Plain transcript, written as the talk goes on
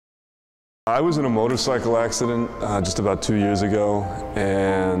I was in a motorcycle accident just about 2 years ago,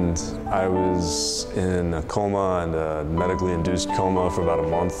 and I was in a coma and a medically induced coma for about a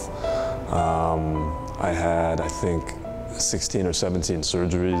month. I had, I think, 16 or 17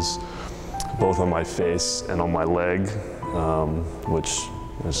 surgeries, both on my face and on my leg, which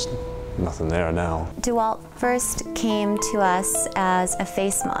there's nothing there now. DeWalt first came to us as a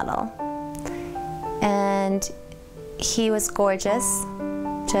face model, and he was gorgeous,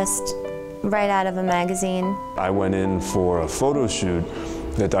 just right out of a magazine. I went in for a photo shoot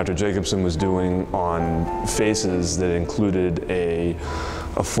that Dr. Jacobson was doing on faces that included a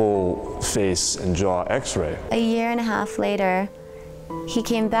full face and jaw x-ray. A year and a half later, he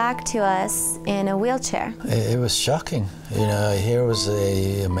came back to us in a wheelchair. It was shocking. You know, here was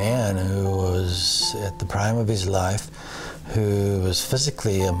a man who was at the prime of his life, who was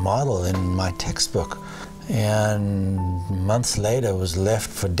physically a model in my textbook, and months later was left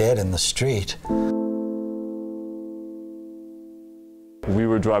for dead in the street. We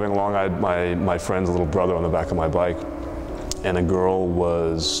were driving along. I had my friend's little brother on the back of my bike, and a girl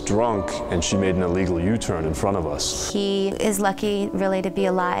was drunk, and she made an illegal U-turn in front of us. He is lucky, really, to be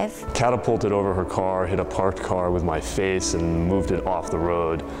alive. Catapulted over her car, hit a parked car with my face, and moved it off the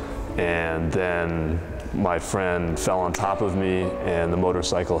road. And then my friend fell on top of me, and the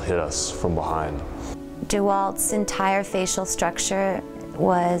motorcycle hit us from behind. DeWalt's entire facial structure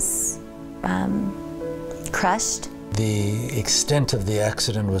was crushed. The extent of the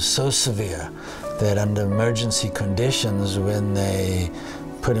accident was so severe that under emergency conditions, when they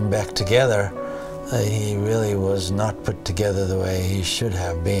put him back together, he really was not put together the way he should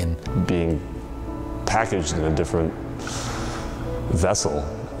have been. Being Packaged in a different vessel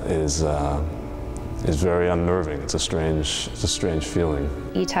is very unnerving. It's a strange feeling.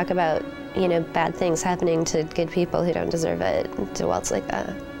 You talk about, you know, bad things happening to good people who don't deserve it. DeWalt's like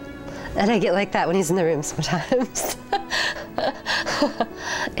that. And I get like that when he's in the room sometimes.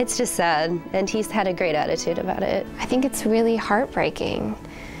 It's just sad, and he's had a great attitude about it. I think it's really heartbreaking.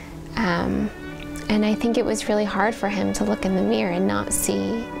 And I think it was really hard for him to look in the mirror and not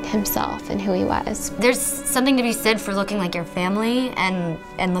see himself and who he was. There's something to be said for looking like your family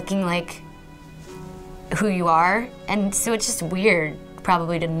and looking like who you are. And so it's just weird,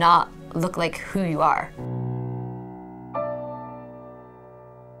 probably, to not look like who you are.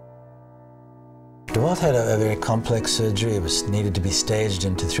 DeWalt had a very complex surgery. It was needed to be staged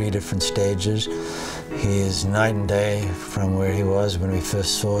into 3 different stages. He is night and day from where he was when we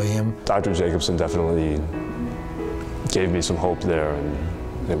first saw him. Dr. Jacobson definitely gave me some hope there,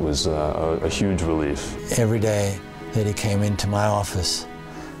 and it was a huge relief. Every day that he came into my office,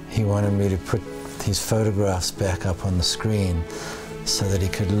 he wanted me to put his photographs back up on the screen so that he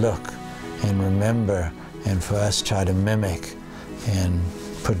could look and remember, and for us try to mimic and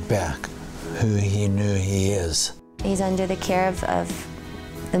put back who he knew he is. He's under the care of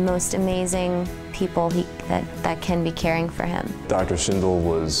the most amazing people that can be caring for him. Dr. Schindel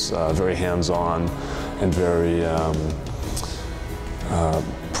was very hands-on and very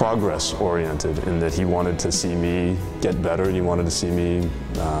progress-oriented, in that he wanted to see me get better, and he wanted to see me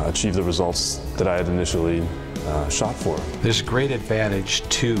achieve the results that I had initially shot for. There's a great advantage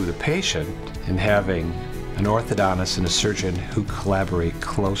to the patient in having an orthodontist and a surgeon who collaborate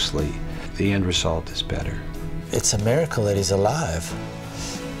closely. The end result is better. It's a miracle that he's alive.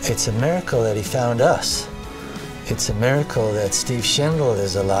 It's a miracle that he found us. It's a miracle that Steve Schindel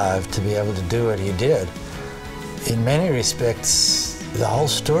is alive to be able to do what he did. In many respects, the whole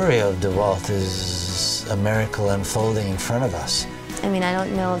story of DeWalt is a miracle unfolding in front of us. I mean, I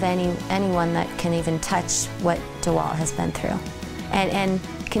don't know of anyone that can even touch what DeWalt has been through and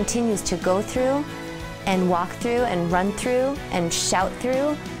continues to go through and walk through and run through and shout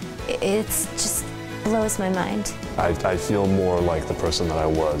through. It just blows my mind. I feel more like the person that I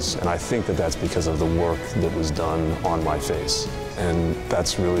was, and I think that that's because of the work that was done on my face. And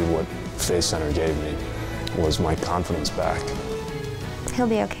that's really what Face Center gave me, was my confidence back. He'll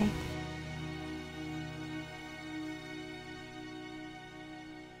be okay.